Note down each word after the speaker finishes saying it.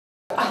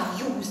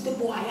use the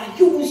boy and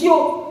use you.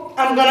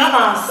 I'm gonna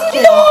ask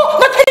you. No,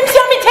 but him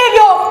see me tell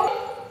you.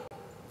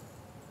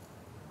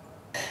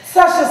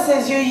 Sasha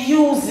says you're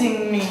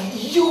using me.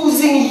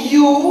 Using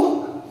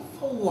you?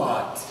 For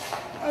what?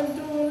 I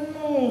don't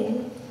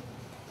know.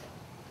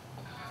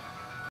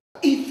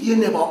 If you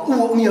never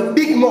open your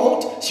big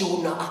mouth, she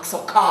would not act so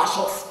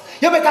cautious.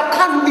 You better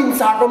convince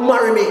her to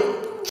marry me.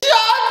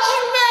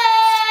 Judgement!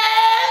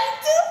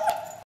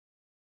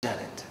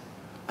 Janet,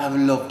 I've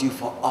loved you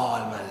for all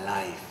my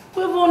life.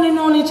 We've only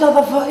known each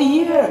other for a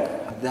year.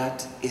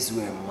 That is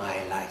where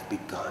my life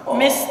began. Oh.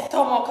 Miss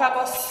Stomach, I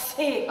was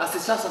sick. I see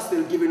Sasha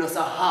still giving us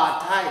a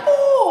hard time.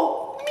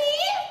 Oh, me?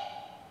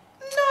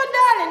 No,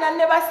 darling, I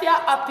never see a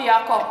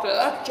happier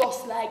couple.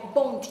 Just like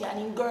Bounty and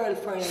his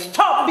girlfriend.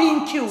 Stop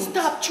being cute.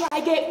 Stop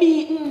trying to get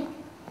beaten.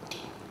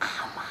 The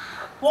hammer.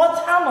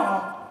 What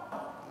hammer?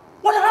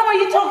 What hammer are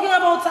you talking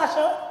about,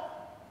 Sasha?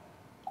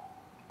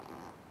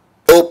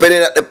 Opening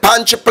at the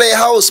jamaicanPlay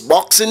House,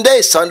 Boxing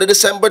Day, Sunday,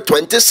 December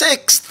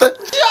 26th.